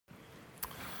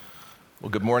Well,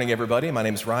 good morning, everybody. My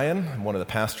name is Ryan. I'm one of the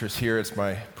pastors here. It's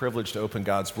my privilege to open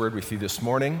God's Word with you this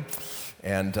morning.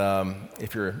 And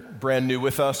if you're brand new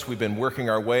with us, we've been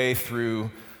working our way through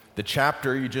the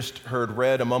chapter you just heard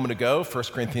read a moment ago, 1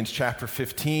 Corinthians chapter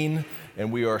 15,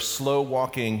 and we are slow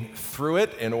walking through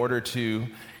it in order to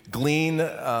glean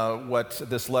what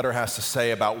this letter has to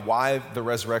say about why the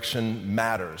resurrection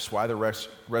matters, why the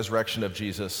resurrection of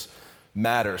Jesus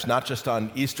matters, not just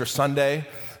on Easter Sunday,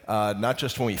 not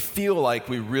just when we feel like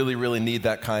we really need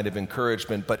that kind of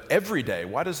encouragement, but every day.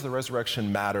 Why does the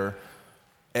resurrection matter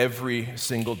every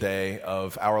single day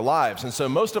of our lives? And so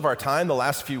most of our time, the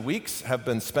last few weeks, have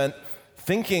been spent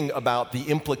thinking about the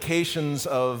implications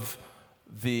of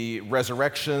the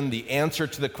resurrection, the answer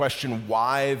to the question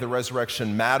why the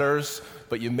resurrection matters.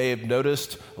 But you may have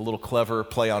noticed a little clever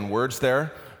play on words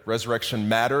there. Resurrection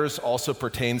matters also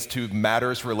pertains to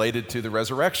matters related to the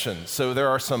resurrection. So there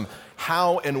are some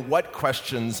how and what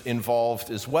questions involved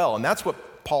as well. And that's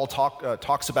what Paul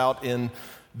talks about in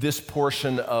this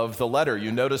portion of the letter.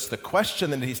 You notice the question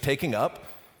that he's taking up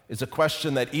is a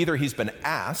question that either he's been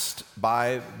asked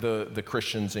by the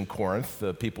Christians in Corinth,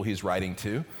 the people he's writing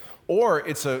to, or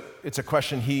it's a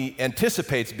question he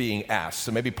anticipates being asked.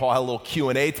 So maybe Paul had a little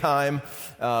Q&A time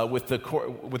with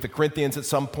the Corinthians at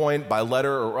some point, by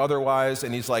letter or otherwise,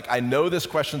 and he's like, I know this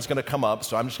question's going to come up,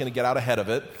 so I'm just going to get out ahead of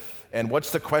it. And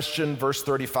what's the question? Verse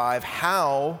 35,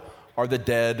 how are the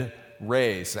dead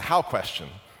raised? A how question,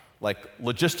 like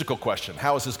logistical question.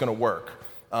 How is this going to work?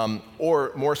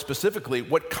 Or more specifically,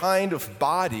 with what kind of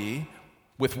body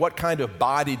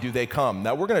do they come?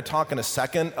 Now, we're going to talk in a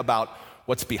second about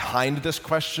what's behind this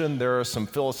question. There are some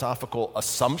philosophical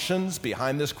assumptions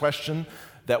behind this question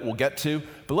that we'll get to.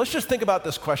 But let's just think about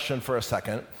this question for a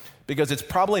second, because it's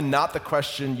probably not the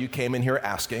question you came in here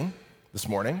asking this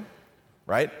morning,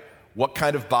 right? What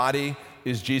kind of body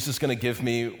is Jesus going to give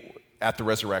me at the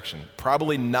resurrection?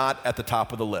 Probably not at the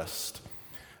top of the list.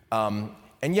 And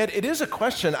yet it is a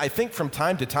question I think from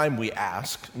time to time we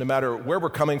ask, no matter where we're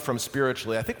coming from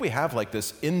spiritually. I think we have like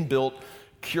this inbuilt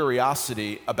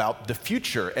curiosity about the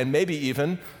future, and maybe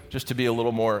even, just to be a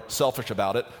little more selfish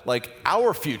about it, like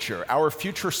our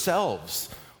future selves.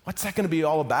 What's that going to be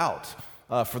all about?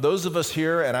 For those of us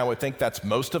here, and I would think that's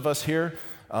most of us here,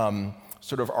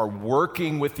 sort of are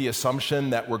working with the assumption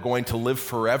that we're going to live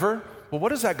forever. Well,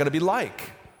 what is that going to be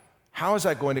like? How is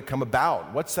that going to come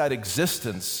about? What's that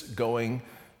existence going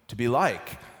to be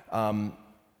like?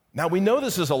 Now, we know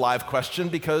this is a live question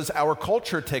because our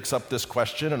culture takes up this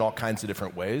question in all kinds of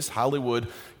different ways. Hollywood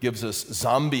gives us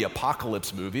zombie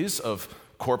apocalypse movies of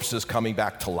corpses coming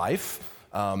back to life.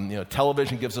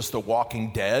 Television gives us The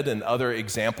Walking Dead and other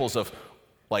examples of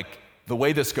like the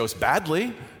way this goes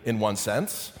badly in one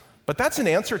sense. But that's an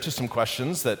answer to some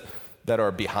questions that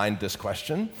are behind this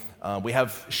question. We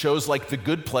have shows like The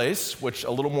Good Place, which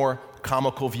a little more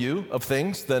comical view of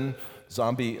things than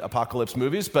zombie apocalypse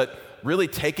movies, but really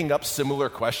taking up similar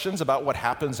questions about what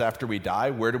happens after we die.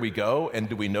 Where do we go? And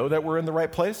do we know that we're in the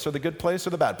right place or the good place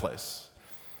or the bad place?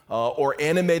 Or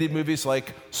animated movies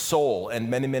like Soul and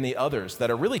many others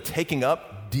that are really taking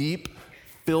up deep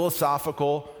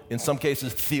philosophical, in some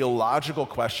cases theological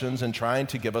questions and trying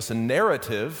to give us a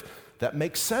narrative that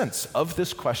makes sense of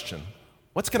this question.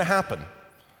 What's going to happen?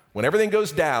 When everything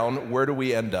goes down, where do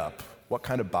we end up? What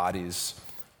kind of bodies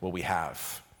will we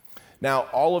have? Now,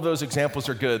 all of those examples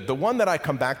are good. The one that I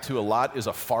come back to a lot is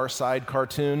a Far Side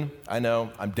cartoon. I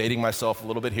know, I'm dating myself a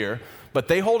little bit here, but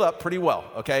they hold up pretty well,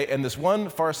 okay? And this one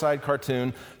Far Side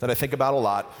cartoon that I think about a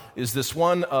lot is this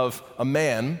one of a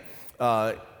man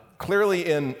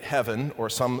clearly in heaven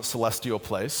or some celestial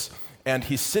place, and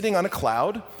he's sitting on a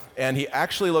cloud, and he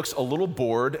actually looks a little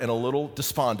bored and a little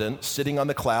despondent, sitting on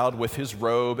the cloud with his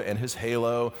robe and his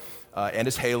halo and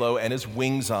his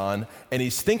wings on, and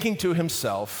he's thinking to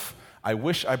himself, I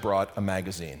wish I brought a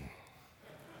magazine.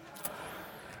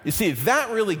 You see,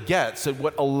 that really gets at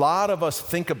what a lot of us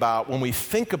think about when we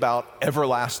think about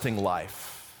everlasting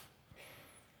life.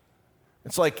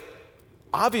 It's like,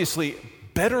 obviously,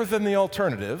 better than the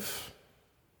alternative,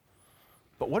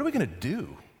 but what are we going to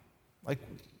do? Like,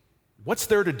 what's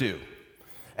there to do?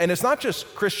 And it's not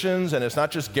just Christians, and it's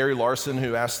not just Gary Larson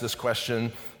who asked this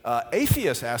question.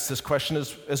 Atheists ask this question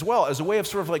as well, as a way of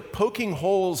sort of like poking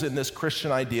holes in this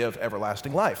Christian idea of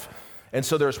everlasting life. And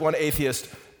so there's one atheist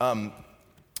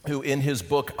who in his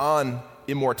book on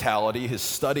immortality, his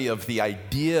study of the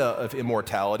idea of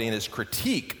immortality and his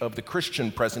critique of the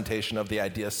Christian presentation of the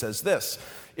idea says this: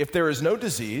 if there is no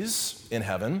disease in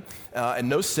heaven, and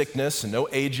no sickness, and no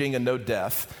aging, and no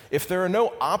death, if there are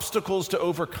no obstacles to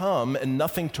overcome and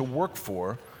nothing to work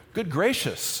for, good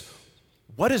gracious,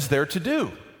 what is there to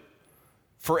do?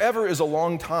 Forever is a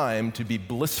long time to be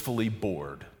blissfully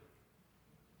bored.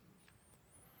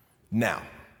 Now,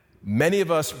 many of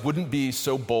us wouldn't be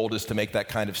so bold as to make that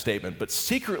kind of statement, but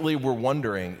secretly we're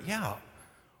wondering,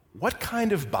 what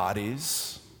kind of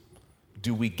bodies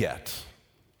do we get?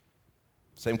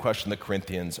 Same question the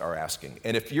Corinthians are asking.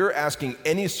 And if you're asking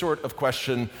any sort of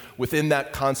question within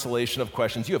that constellation of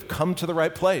questions, you have come to the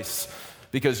right place,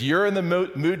 because you're in the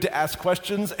mood to ask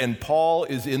questions, and Paul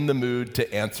is in the mood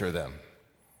to answer them,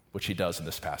 which he does in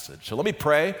this passage. So let me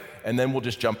pray, and then we'll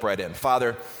just jump right in.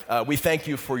 Father, we thank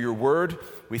you for your word.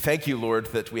 We thank you, Lord,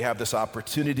 that we have this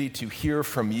opportunity to hear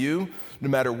from you, no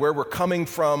matter where we're coming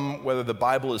from, whether the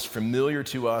Bible is familiar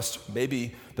to us,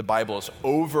 maybe the Bible is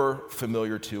over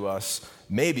familiar to us,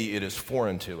 maybe it is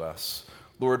foreign to us.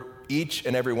 Lord, each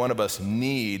and every one of us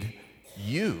need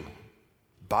you,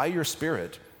 by your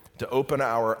Spirit, to open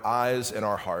our eyes and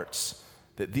our hearts,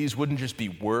 that these wouldn't just be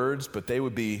words, but they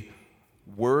would be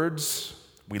words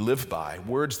we live by,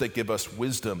 words that give us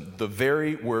wisdom, the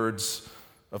very words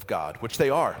of God, which they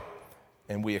are,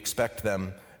 and we expect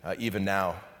them even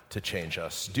now to change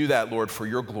us. Do that, Lord, for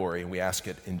your glory, and we ask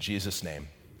it in Jesus' name.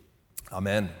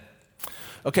 Amen.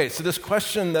 Okay, so this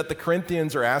question that the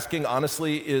Corinthians are asking,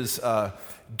 honestly,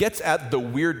 gets at the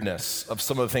weirdness of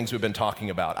some of the things we've been talking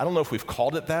about. I don't know if we've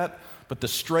called it that, but the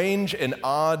strange and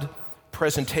odd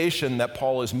presentation that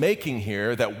Paul is making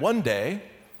here, that one day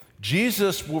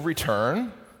Jesus will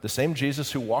return, the same Jesus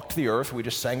who walked the earth, we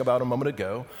just sang about a moment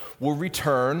ago, will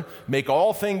return, make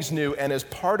all things new, and as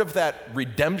part of that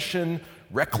redemption,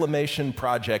 reclamation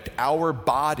project, our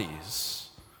bodies,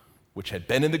 which had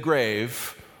been in the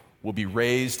grave, will be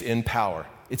raised in power.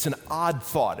 It's an odd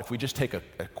thought. If we just take a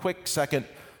quick second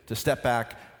to step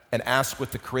back and ask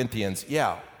with the Corinthians,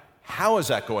 how is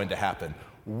that going to happen?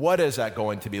 What is that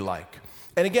going to be like?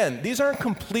 And again, these aren't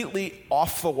completely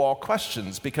off-the-wall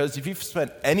questions, because if you've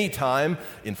spent any time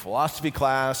in philosophy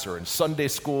class or in Sunday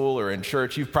school or in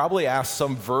church, you've probably asked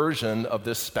some version of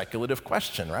this speculative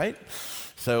question, right?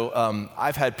 So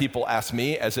I've had people ask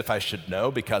me, as if I should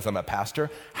know because I'm a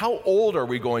pastor, how old are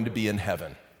we going to be in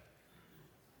heaven?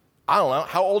 I don't know.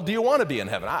 How old do you want to be in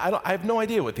heaven? I have no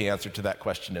idea what the answer to that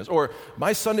question is. Or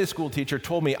my Sunday school teacher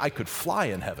told me I could fly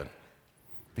in heaven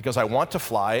because I want to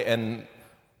fly and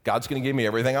God's going to give me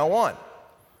everything I want.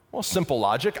 Well, simple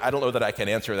logic. I don't know that I can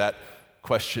answer that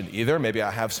question either. Maybe I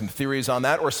have some theories on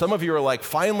that. Or some of you are like,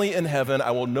 finally in heaven,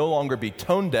 I will no longer be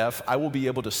tone deaf. I will be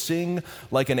able to sing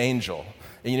like an angel.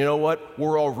 And you know what?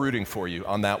 We're all rooting for you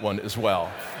on that one as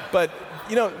well. But,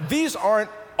 these aren't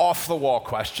off-the-wall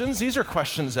questions. These are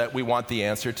questions that we want the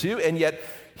answer to, and yet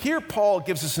here Paul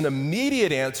gives us an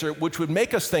immediate answer which would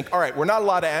make us think, all right, we're not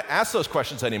allowed to ask those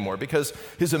questions anymore, because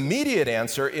his immediate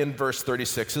answer in verse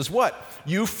 36 is what?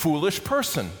 You foolish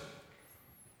person.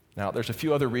 Now, there's a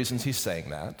few other reasons he's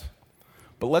saying that,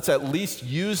 but let's at least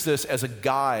use this as a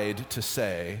guide to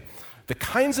say the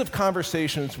kinds of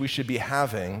conversations we should be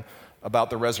having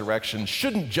about the resurrection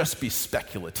shouldn't just be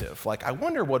speculative. Like, I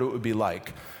wonder what it would be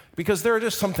like, because there are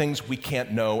just some things we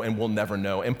can't know and we'll never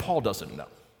know, and Paul doesn't know.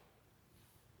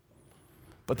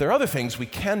 But there are other things we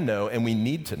can know and we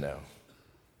need to know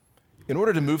in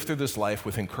order to move through this life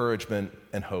with encouragement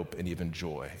and hope and even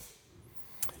joy.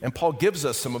 And Paul gives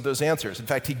us some of those answers. In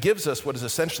fact, he gives us what is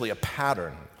essentially a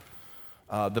pattern.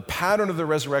 The pattern of the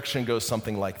resurrection goes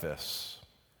something like this.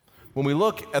 When we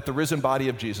look at the risen body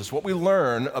of Jesus, what we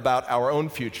learn about our own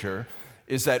future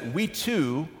is that we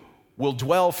too will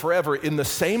dwell forever in the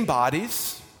same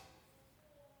bodies,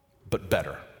 but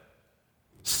better.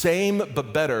 Same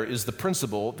but better is the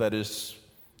principle that is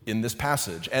in this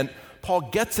passage. And Paul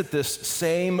gets at this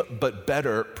same but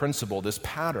better principle, this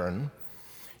pattern,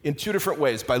 in two different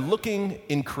ways, by looking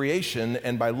in creation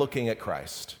and by looking at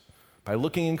Christ. By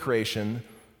looking in creation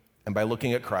and by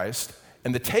looking at Christ.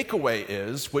 And the takeaway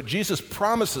is what Jesus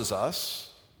promises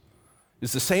us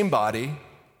is the same body,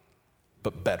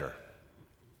 but better.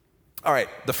 All right,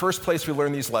 the first place we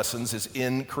learn these lessons is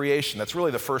in creation. That's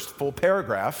really the first full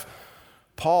paragraph.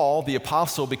 Paul, the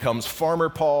apostle, becomes farmer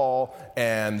Paul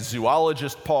and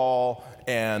zoologist Paul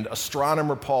and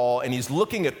astronomer Paul, and he's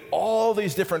looking at all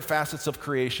these different facets of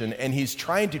creation, and he's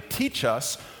trying to teach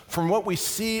us from what we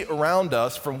see around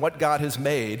us, from what God has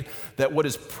made, that what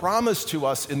is promised to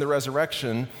us in the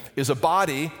resurrection is a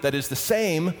body that is the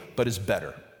same but is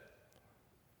better.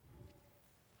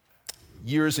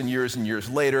 Years and years and years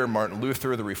later, Martin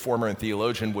Luther, the reformer and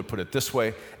theologian, would put it this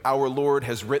way: our Lord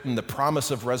has written the promise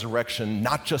of resurrection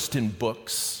not just in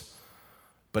books,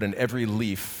 but in every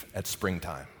leaf at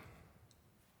springtime.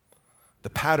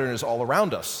 The pattern is all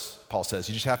around us, Paul says.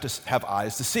 You just have to have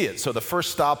eyes to see it. So the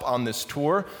first stop on this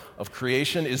tour of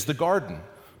creation is the garden.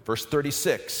 Verse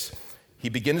 36, he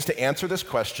begins to answer this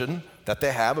question that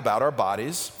they have about our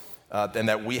bodies, and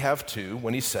that we have too,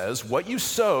 when he says, what you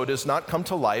sow does not come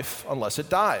to life unless it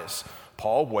dies.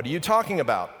 Paul, what are you talking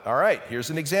about? All right, here's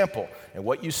an example. And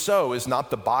what you sow is not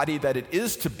the body that it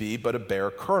is to be, but a bare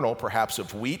kernel, perhaps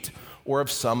of wheat or of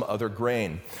some other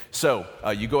grain. So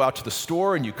you go out to the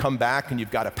store and you come back and you've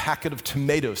got a packet of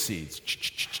tomato seeds,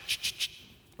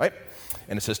 right?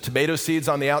 And it says tomato seeds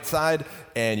on the outside,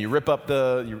 and you rip off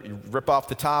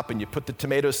the top and you put the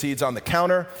tomato seeds on the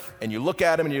counter, and you look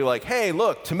at them and you're like, hey,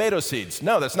 look, tomato seeds.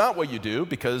 No, that's not what you do,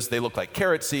 because they look like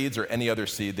carrot seeds or any other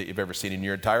seed that you've ever seen in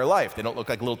your entire life. They don't look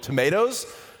like little tomatoes,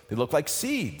 they look like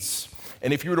seeds.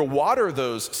 And if you were to water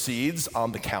those seeds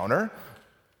on the counter,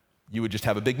 you would just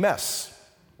have a big mess.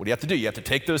 What do you have to do? You have to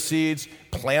take those seeds,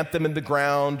 plant them in the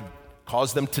ground,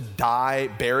 cause them to die,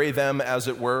 bury them, as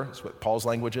it were. That's what Paul's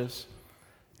language is.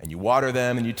 And you water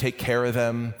them and you take care of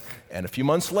them. And a few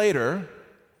months later,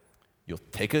 you'll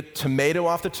take a tomato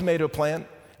off the tomato plant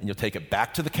and you'll take it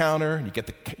back to the counter and you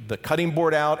get the cutting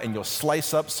board out and you'll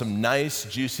slice up some nice,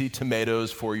 juicy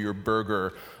tomatoes for your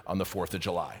burger on the 4th of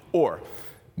July. Or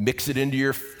mix it into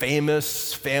your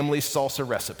famous family salsa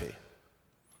recipe,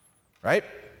 right?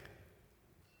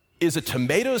 Is a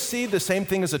tomato seed the same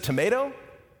thing as a tomato?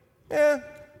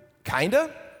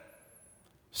 Kinda.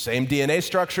 Same DNA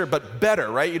structure, but better,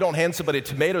 right? You don't hand somebody a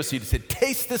tomato seed and say,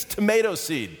 taste this tomato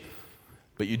seed.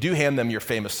 But you do hand them your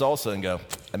famous salsa and go,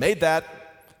 I made that.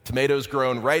 Tomatoes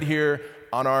grown right here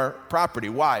on our property.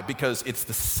 Why? Because it's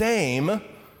the same,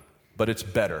 but it's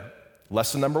better.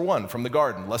 Lesson number 1 from the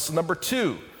garden. Lesson number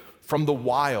 2 from the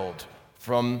wild,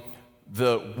 from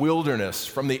the wilderness,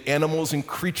 from the animals and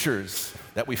creatures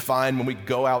that we find when we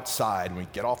go outside, when we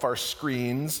get off our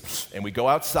screens and we go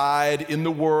outside in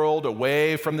the world,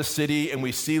 away from the city, and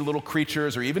we see little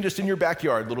creatures, or even just in your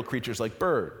backyard, little creatures like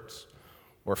birds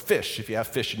or fish, if you have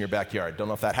fish in your backyard. Don't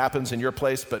know if that happens in your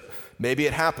place, but maybe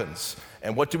it happens.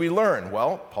 And what do we learn?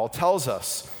 Well, Paul tells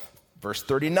us, verse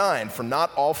 39, for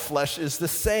not all flesh is the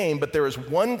same, but there is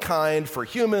one kind for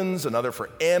humans, another for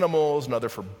animals, another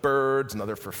for birds,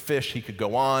 another for fish. He could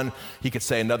go on. He could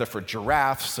say another for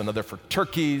giraffes, another for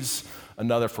turkeys,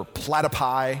 another for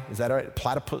platypi. Is that right?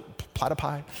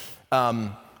 Platypi?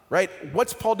 Right?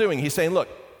 What's Paul doing? He's saying, look,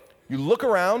 you look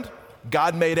around,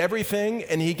 God made everything,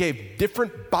 and he gave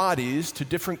different bodies to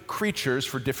different creatures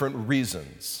for different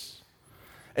reasons.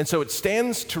 And so it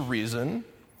stands to reason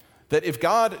that if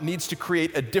God needs to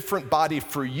create a different body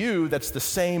for you that's the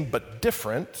same but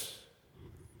different,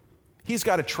 he's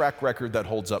got a track record that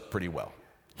holds up pretty well.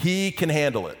 He can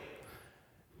handle it.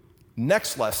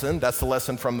 Next lesson, that's the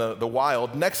lesson from the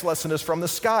wild. Next lesson is from the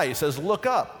sky. He says, look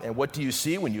up. And what do you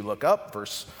see when you look up?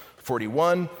 Verse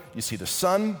 41, you see the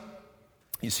sun,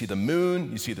 you see the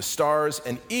moon, you see the stars,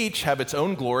 and each have its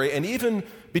own glory, and even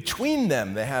between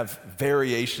them, they have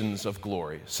variations of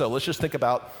glory. So let's just think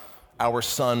about our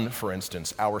sun, for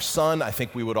instance. Our sun, I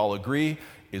think we would all agree,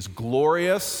 is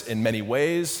glorious in many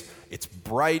ways. It's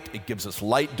bright. It gives us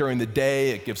light during the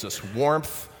day. It gives us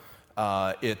warmth.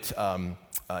 It's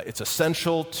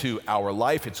essential to our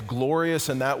life. It's glorious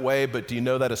in that way. But do you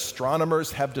know that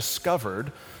astronomers have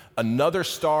discovered another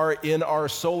star in our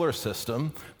solar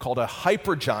system called a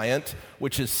hypergiant,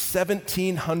 which is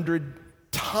 1,700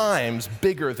 times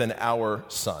bigger than our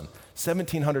sun?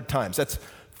 1,700 times. That's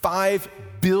 5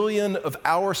 billion of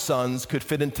our suns could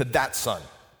fit into that sun.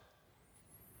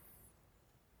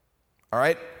 All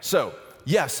right? So,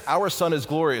 yes, our sun is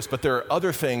glorious, but there are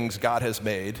other things God has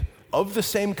made of the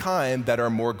same kind that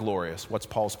are more glorious. What's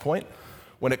Paul's point?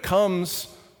 When it comes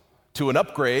to an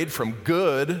upgrade from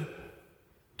good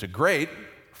to great,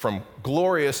 from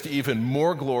glorious to even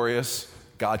more glorious,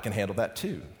 God can handle that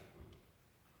too.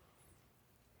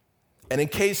 And in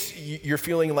case you're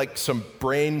feeling like some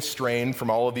brain strain from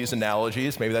all of these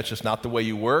analogies, maybe that's just not the way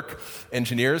you work,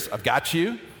 engineers, I've got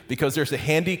you, because there's a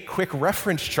handy, quick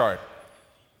reference chart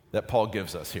that Paul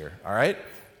gives us here, all right?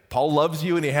 Paul loves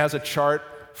you and he has a chart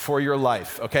for your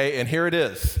life, okay? And here it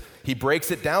is. He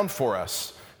breaks it down for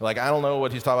us. Like, I don't know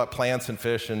what he's talking about, plants and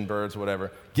fish and birds,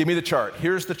 whatever. Give me the chart.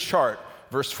 Here's the chart,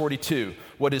 verse 42.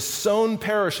 What is sown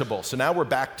perishable. So now we're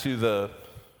back to the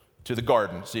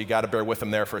garden, so you got to bear with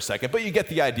them there for a second, but you get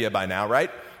the idea by now, right?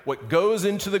 What goes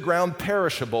into the ground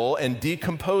perishable and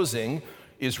decomposing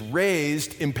is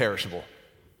raised imperishable.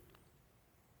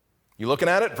 You looking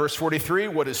at it? Verse 43,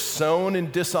 what is sown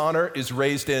in dishonor is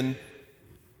raised in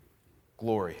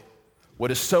glory.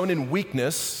 What is sown in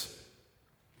weakness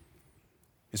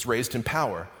is raised in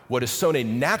power. What is sown a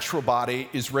natural body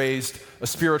is raised a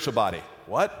spiritual body.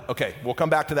 What? Okay, we'll come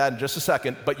back to that in just a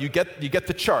second, but you get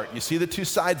the chart. You see the two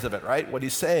sides of it, right? What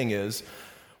he's saying is,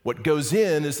 What goes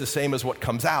in is the same as what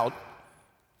comes out,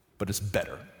 but it's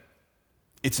better.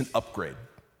 It's an upgrade.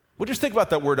 Well, just think about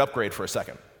that word upgrade for a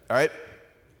second, all right?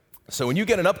 So when you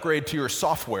get an upgrade to your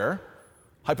software,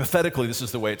 hypothetically, this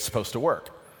is the way it's supposed to work,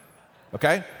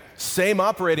 okay? Same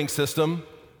operating system,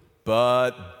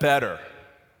 but better.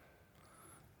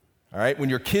 All right, when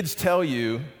your kids tell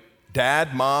you,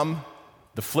 Dad, Mom,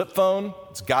 the flip phone,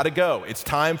 it's got to go. It's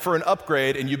time for an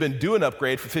upgrade, and you've been doing an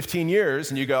upgrade for 15 years,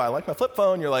 and you go, I like my flip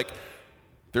phone. You're like,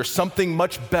 there's something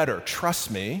much better.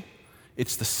 Trust me,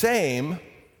 it's the same,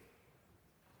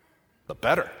 but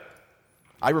better.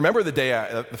 I remember the day,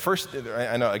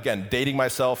 I know, again, dating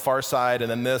myself, Far Side,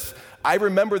 and then this. I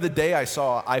remember the day I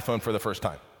saw an iPhone for the first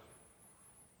time.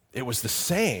 It was the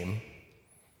same,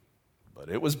 but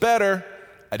it was better.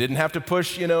 I didn't have to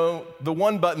push, the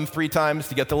one button 3 times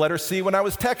to get the letter C when I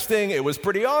was texting. It was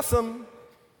pretty awesome.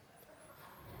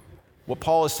 What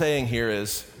Paul is saying here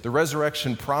is the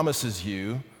resurrection promises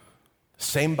you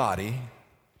same body,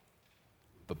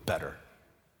 but better.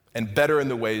 And better in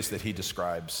the ways that he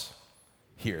describes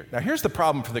here. Now, here's the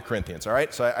problem for the Corinthians, all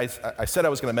right? So I said I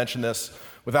was going to mention this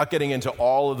without getting into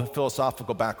all of the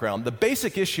philosophical background. The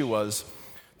basic issue was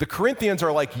the Corinthians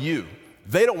are like you.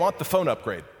 They don't want the phone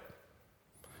upgrade.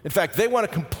 In fact, they want a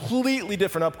completely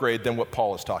different upgrade than what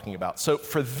Paul is talking about. So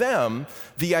for them,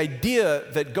 the idea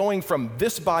that going from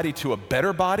this body to a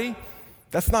better body,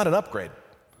 that's not an upgrade.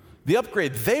 The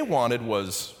upgrade they wanted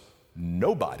was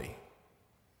no body,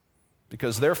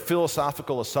 because their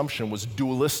philosophical assumption was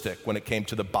dualistic when it came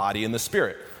to the body and the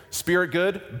spirit. Spirit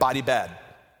good, body bad.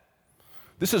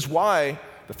 This is why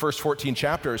the first 14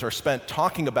 chapters are spent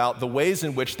talking about the ways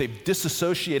in which they've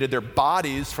disassociated their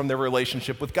bodies from their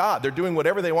relationship with God. They're doing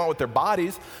whatever they want with their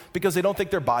bodies because they don't think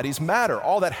their bodies matter.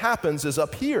 All that happens is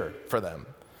up here for them.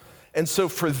 And so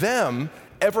for them,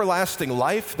 everlasting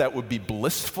life that would be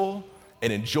blissful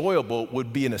and enjoyable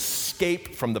would be an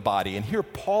escape from the body. And here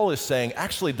Paul is saying,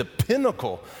 actually, the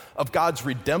pinnacle of God's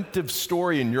redemptive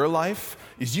story in your life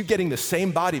is you getting the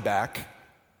same body back,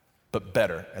 but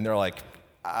better. And they're like,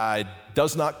 it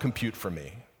does not compute for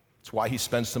me. It's why he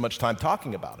spends so much time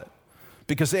talking about it.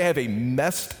 Because they have a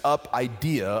messed up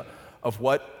idea of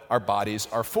what our bodies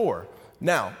are for.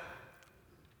 Now,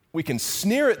 we can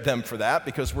sneer at them for that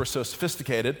because we're so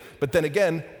sophisticated, but then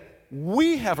again,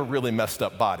 we have a really messed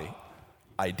up body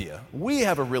idea. We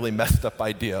have a really messed up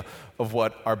idea of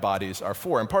what our bodies are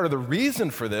for. And part of the reason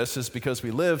for this is because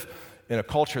we live in a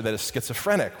culture that is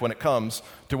schizophrenic when it comes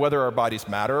to whether our bodies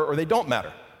matter or they don't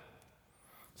matter.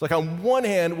 It's like on one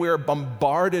hand, we're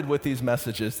bombarded with these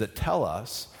messages that tell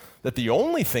us that the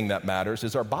only thing that matters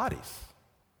is our bodies.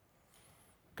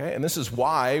 Okay? And this is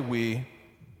why we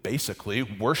basically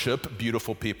worship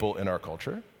beautiful people in our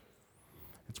culture.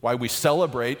 It's why we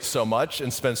celebrate so much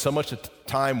and spend so much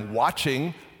time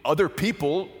watching other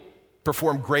people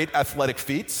perform great athletic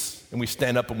feats, and we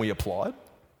stand up and we applaud.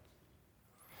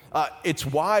 It's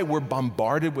why we're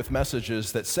bombarded with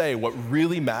messages that say what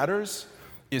really matters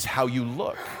is how you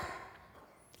look,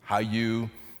 how you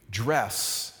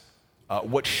dress,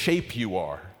 what shape you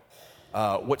are,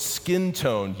 what skin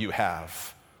tone you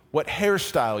have, what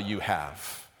hairstyle you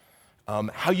have,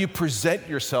 how you present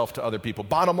yourself to other people.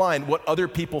 Bottom line, what other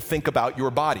people think about your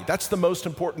body. That's the most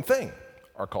important thing,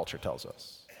 our culture tells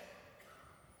us.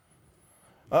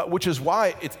 Which is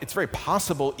why it's very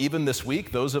possible even this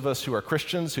week, those of us who are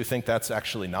Christians who think that's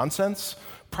actually nonsense,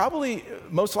 probably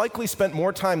most likely spent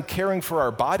more time caring for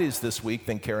our bodies this week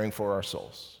than caring for our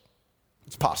souls.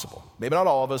 It's possible. Maybe not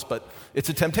all of us, but it's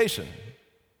a temptation.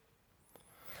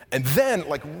 And then,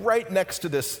 like right next to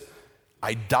this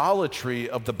idolatry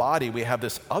of the body, we have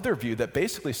this other view that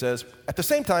basically says, at the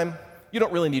same time, you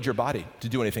don't really need your body to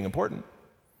do anything important.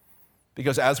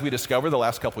 Because as we discovered the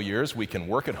last couple years, we can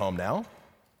work at home now.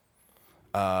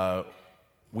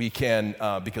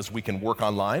 Because we can work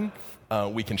online,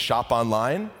 we can shop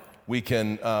online, we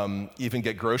can even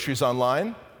get groceries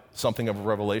online, something of a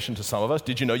revelation to some of us.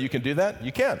 Did you know you can do that?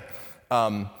 You can.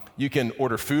 You can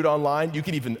order food online, you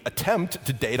can even attempt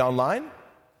to date online.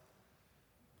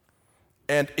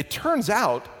 And it turns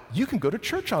out you can go to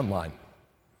church online.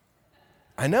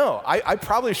 I know, I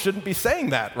probably shouldn't be saying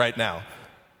that right now,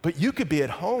 but you could be at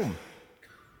home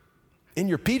in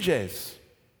your PJs.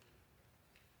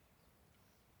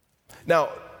 Now,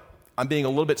 I'm being a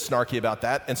little bit snarky about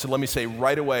that, and so let me say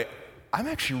right away, I'm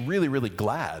actually really, really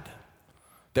glad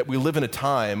that we live in a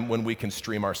time when we can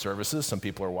stream our services. Some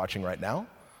people are watching right now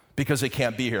because they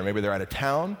can't be here. Maybe they're out of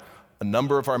town. A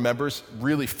number of our members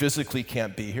really physically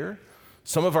can't be here.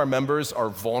 Some of our members are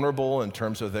vulnerable in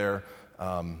terms of their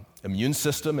immune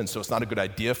system, and so it's not a good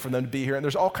idea for them to be here. And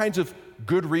there's all kinds of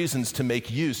good reasons to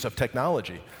make use of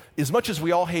technology. As much as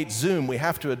we all hate Zoom, we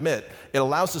have to admit, it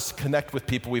allows us to connect with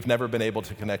people we've never been able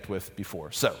to connect with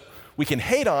before. So we can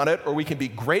hate on it, or we can be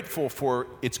grateful for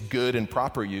its good and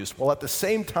proper use, while at the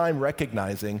same time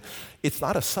recognizing it's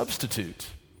not a substitute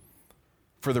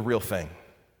for the real thing.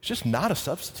 It's just not a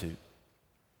substitute.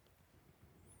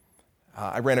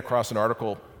 I ran across an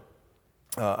article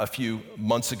a few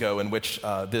months ago in which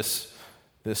this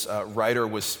writer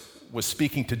was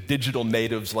speaking to digital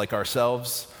natives like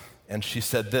ourselves, and she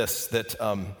said this,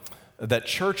 that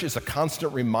church is a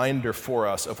constant reminder for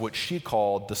us of what she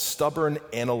called the stubborn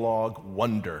analog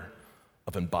wonder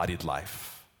of embodied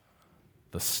life.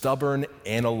 The stubborn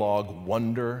analog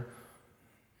wonder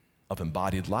of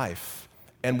embodied life.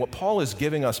 And what Paul is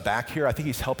giving us back here, I think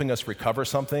he's helping us recover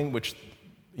something, which,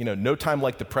 no time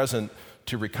like the present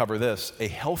to recover this, a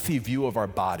healthy view of our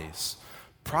bodies.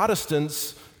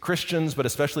 Protestants, Christians, but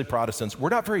especially Protestants, we're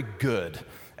not very good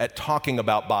at talking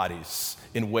about bodies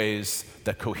in ways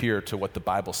that cohere to what the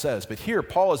Bible says. But here,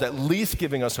 Paul is at least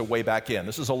giving us a way back in.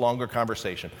 This is a longer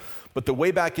conversation. But the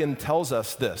way back in tells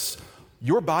us this: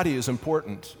 your body is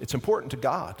important. It's important to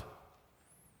God.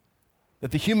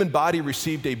 That the human body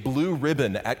received a blue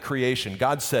ribbon at creation.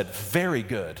 God said, very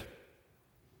good.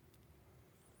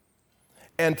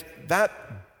 And that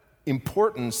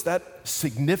importance, that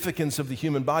significance of the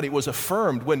human body was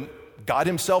affirmed when God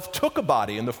himself took a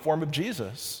body in the form of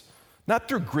Jesus, not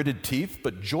through gritted teeth,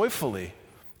 but joyfully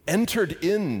entered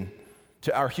into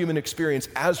our human experience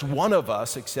as one of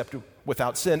us, except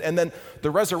without sin. And then the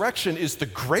resurrection is the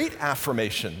great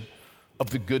affirmation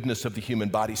of the goodness of the human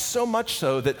body, so much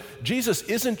so that Jesus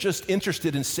isn't just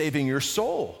interested in saving your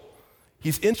soul.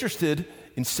 He's interested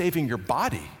in saving your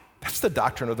body. That's the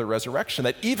doctrine of the resurrection,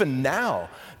 that even now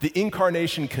the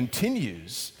incarnation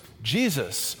continues.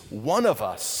 Jesus, one of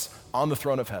us, on the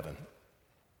throne of heaven.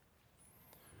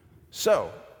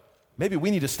 So, maybe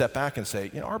we need to step back and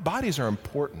say, our bodies are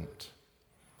important.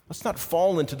 Let's not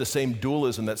fall into the same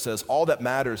dualism that says all that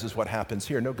matters is what happens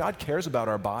here. No, God cares about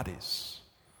our bodies.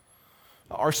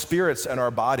 Our spirits and our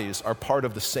bodies are part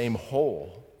of the same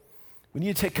whole. We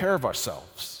need to take care of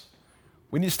ourselves.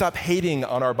 We need to stop hating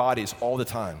on our bodies all the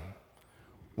time.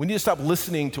 We need to stop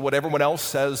listening to what everyone else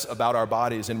says about our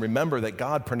bodies and remember that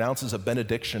God pronounces a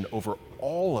benediction over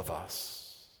all of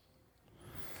us.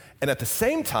 And at the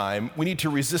same time, we need to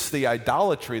resist the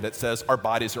idolatry that says our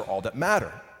bodies are all that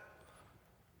matter.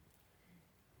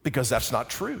 Because that's not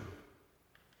true.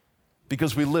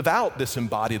 Because we live out this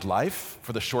embodied life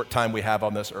for the short time we have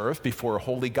on this earth before a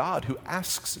holy God who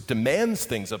demands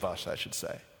things of us, I should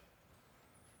say.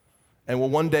 And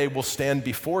one day we'll stand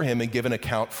before him and give an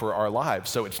account for our lives.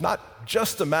 So it's not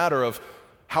just a matter of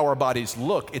how our bodies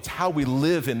look, it's how we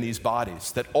live in these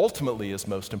bodies that ultimately is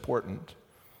most important.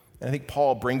 And I think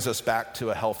Paul brings us back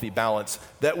to a healthy balance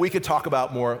that we could talk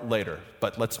about more later.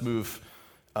 But let's move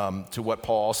to what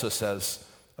Paul also says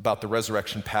about the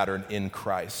resurrection pattern in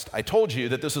Christ. I told you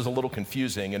that this is a little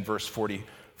confusing in verse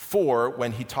 44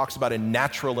 when he talks about a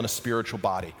natural and a spiritual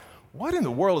body. What in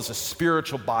the world is a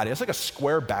spiritual body? It's like a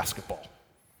square basketball.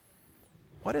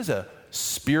 What is a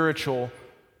spiritual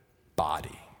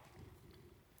body?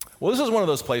 Well, this is one of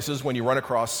those places when you run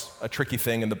across a tricky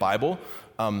thing in the Bible.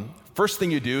 First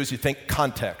thing you do is you think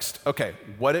context. Okay,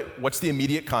 what's the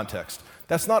immediate context?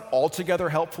 That's not altogether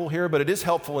helpful here, but it is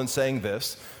helpful in saying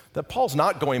this, that Paul's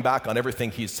not going back on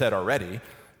everything he's said already,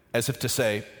 as if to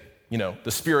say,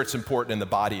 the spirit's important and the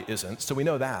body isn't, so we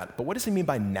know that. But what does he mean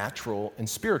by natural and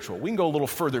spiritual? We can go a little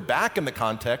further back in the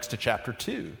context to chapter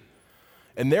 2.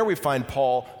 And there we find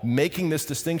Paul making this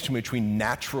distinction between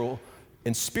natural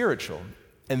and spiritual.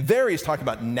 And there he's talking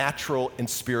about natural and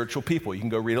spiritual people. You can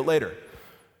go read it later.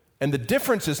 And the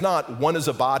difference is not one is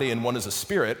a body and one is a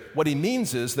spirit. What he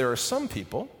means is there are some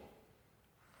people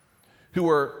who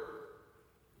are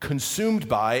consumed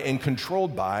by and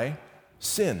controlled by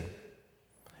sin.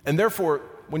 And therefore,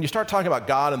 when you start talking about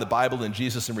God and the Bible and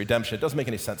Jesus and redemption, it doesn't make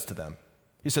any sense to them.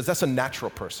 He says that's a natural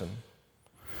person.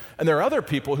 And there are other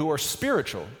people who are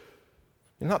spiritual.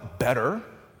 They're not better,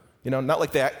 not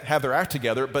like they have their act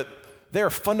together, but they are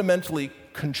fundamentally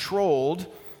controlled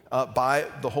by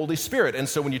the Holy Spirit. And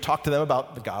so when you talk to them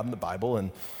about the God and the Bible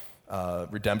and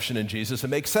redemption in Jesus, it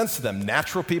makes sense to them.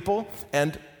 Natural people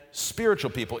and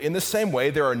spiritual people. In the same way,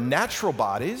 there are natural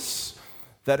bodies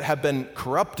that have been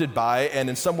corrupted by and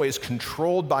in some ways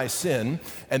controlled by sin,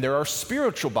 and there are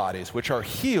spiritual bodies which are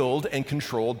healed and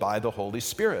controlled by the Holy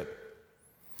Spirit.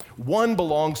 One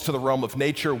belongs to the realm of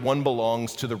nature, one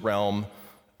belongs to the realm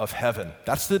of heaven.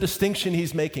 That's the distinction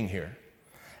he's making here.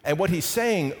 And what he's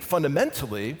saying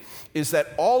fundamentally is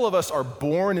that all of us are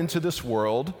born into this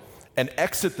world and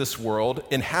exit this world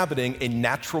inhabiting a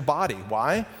natural body.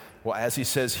 Why? Well, as he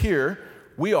says here,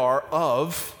 we are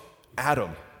of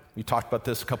Adam. We talked about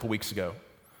this a couple weeks ago.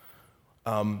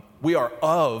 We are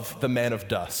of the man of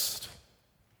dust.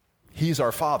 He's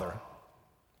our father.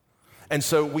 And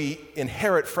so we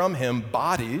inherit from him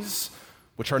bodies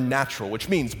which are natural, which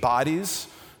means bodies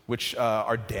which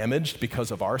are damaged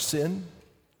because of our sin,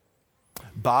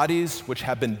 bodies which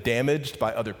have been damaged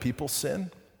by other people's sin,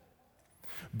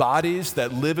 bodies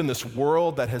that live in this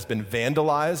world that has been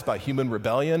vandalized by human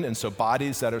rebellion, and so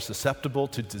bodies that are susceptible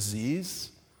to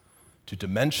disease, to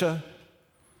dementia,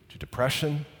 to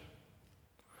depression,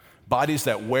 bodies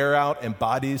that wear out and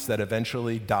bodies that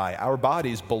eventually die. Our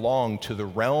bodies belong to the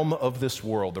realm of this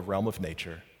world, the realm of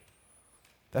nature.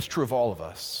 That's true of all of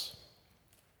us.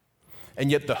 And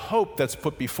yet the hope that's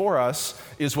put before us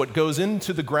is what goes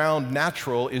into the ground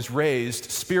natural is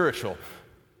raised spiritual.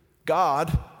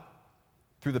 God,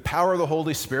 through the power of the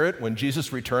Holy Spirit, when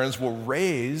Jesus returns, will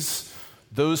raise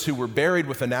those who were buried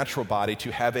with a natural body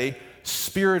to have a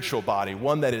spiritual body,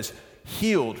 one that is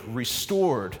healed,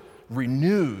 restored,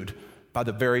 renewed by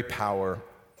the very power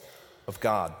of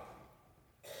God.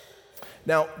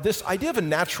 Now, this idea of a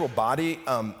natural body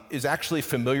is actually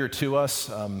familiar to us.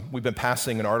 We've been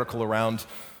passing an article around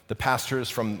the pastors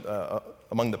from,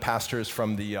 among the pastors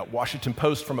from the Washington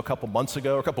Post from a couple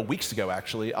weeks ago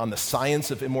actually, on the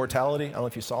science of immortality. I don't know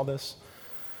if you saw this,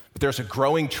 but there's a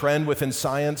growing trend within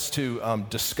science to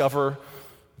discover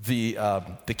the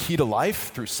key to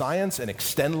life through science and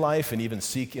extend life and even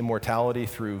seek immortality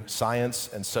through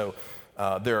science. And so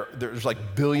there's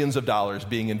like billions of dollars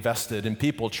being invested in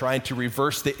people trying to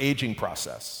reverse the aging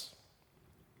process.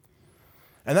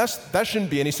 And that shouldn't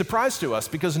be any surprise to us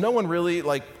because no one really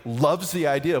loves the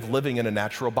idea of living in a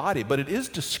natural body, but it is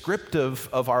descriptive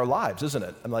of our lives, isn't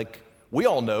it? And we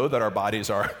all know that our bodies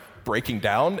are breaking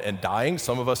down and dying,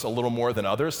 some of us a little more than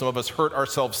others. Some of us hurt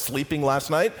ourselves sleeping last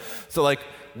night. So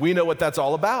we know what that's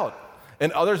all about.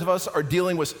 And others of us are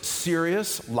dealing with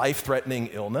serious, life-threatening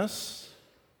illness.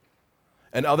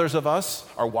 And others of us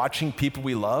are watching people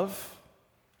we love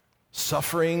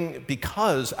suffering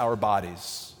because our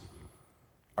bodies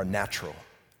are natural.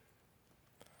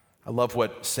 I love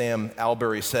what Sam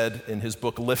Albury said in his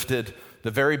book, Lifted.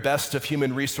 The very best of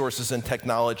human resources and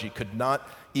technology could not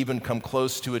even come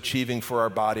close to achieving for our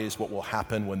bodies what will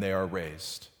happen when they are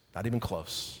raised. Not even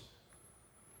close.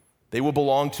 They will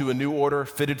belong to a new order,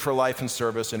 fitted for life and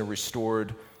service in a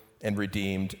restored and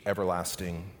redeemed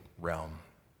everlasting realm.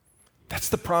 That's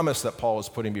the promise that Paul is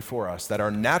putting before us, that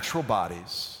our natural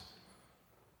bodies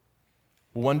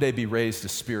will one day be raised to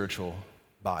spiritual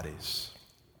bodies.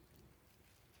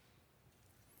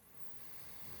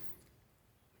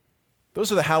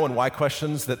 Those are the how and why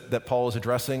questions that Paul is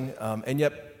addressing, and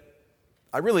yet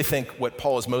I really think what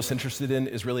Paul is most interested in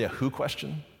is really a who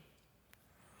question.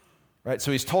 Right?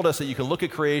 So he's told us that you can look at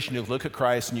creation, you can look at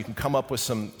Christ, and you can come up with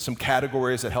some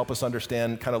categories that help us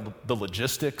understand kind of the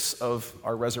logistics of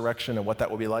our resurrection and what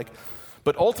that will be like.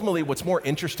 But ultimately, what's more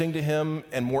interesting to him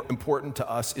and more important to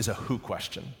us is a who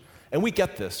question. And we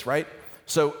get this, right?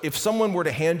 So if someone were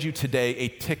to hand you today a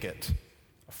ticket,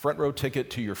 a front row ticket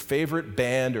to your favorite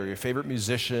band or your favorite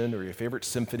musician or your favorite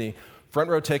symphony, front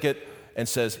row ticket, and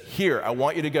says, here, I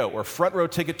want you to go, or front row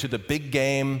ticket to the big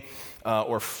game,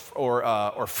 or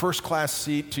first class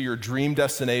seat to your dream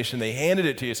destination. They handed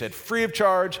it to you, said, free of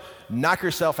charge, knock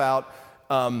yourself out.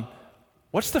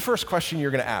 What's the first question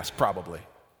you're going to ask, probably?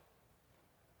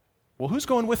 Well, who's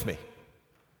going with me?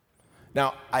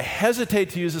 Now, I hesitate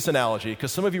to use this analogy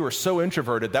because some of you are so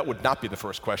introverted, that would not be the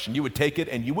first question. You would take it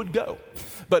and you would go.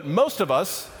 But most of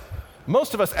us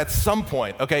at some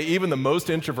point, okay, even the most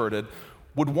introverted,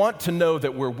 would want to know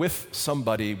that we're with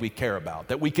somebody we care about,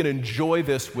 that we can enjoy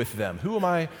this with them. Who am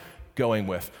I going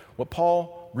with? What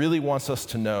Paul really wants us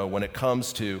to know when it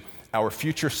comes to our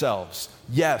future selves,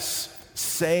 yes,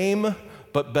 same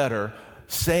but better,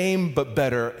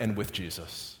 and with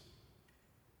Jesus.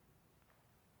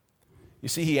 You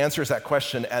see, he answers that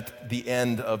question at the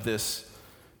end of this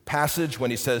passage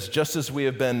when he says, just as we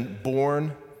have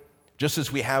borne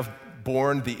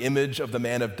the image of the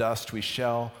man of dust, we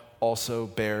shall also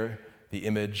bear the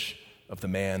image of the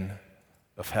man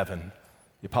of heaven.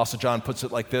 The Apostle John puts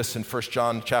it like this in 1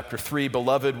 John chapter 3,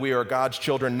 Beloved, we are God's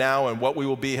children now, and what we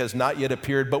will be has not yet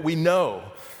appeared, but we know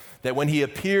that when he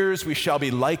appears, we shall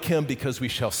be like him because we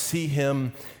shall see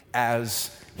him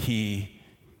as he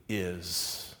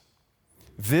is.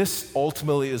 This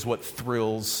ultimately is what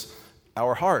thrills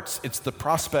our hearts. It's the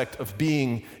prospect of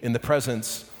being in the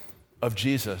presence of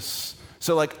Jesus.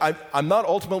 So I'm not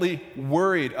ultimately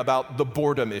worried about the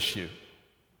boredom issue.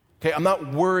 Okay, I'm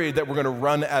not worried that we're going to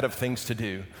run out of things to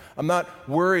do. I'm not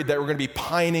worried that we're going to be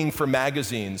pining for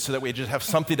magazines so that we just have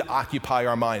something to occupy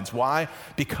our minds. Why?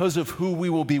 Because of who we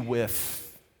will be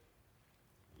with.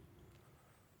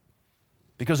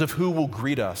 Because of who will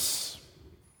greet us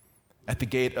at the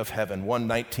gate of heaven. One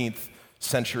 19th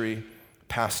century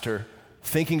pastor,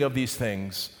 thinking of these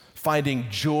things, finding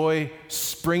joy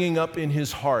springing up in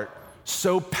his heart,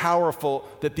 so powerful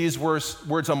that these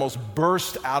words almost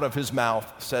burst out of his mouth,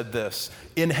 said this: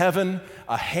 "In heaven,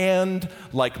 a hand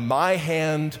like my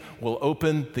hand will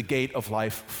open the gate of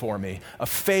life for me. A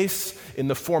face in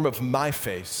the form of my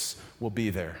face will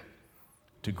be there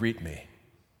to greet me."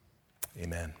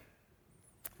 Amen.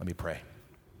 Let me pray.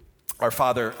 Our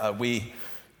Father, we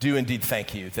do indeed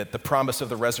thank you that the promise of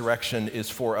the resurrection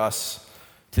is for us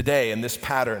today, and this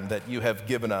pattern that you have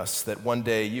given us, that one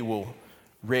day you will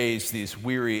raise these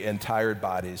weary and tired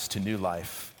bodies to new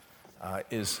life,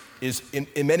 is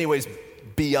in many ways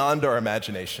beyond our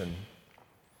imagination.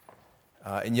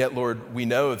 And yet, Lord, we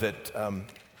know that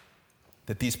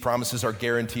these promises are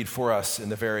guaranteed for us in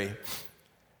the very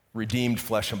redeemed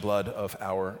flesh and blood of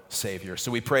our Savior.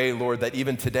 So we pray, Lord, that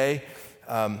even today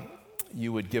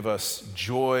you would give us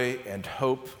joy and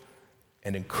hope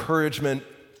and encouragement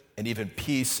and even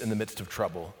peace in the midst of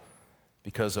trouble,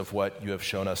 because of what you have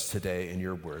shown us today in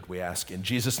your word. We ask in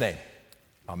Jesus' name,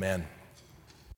 amen.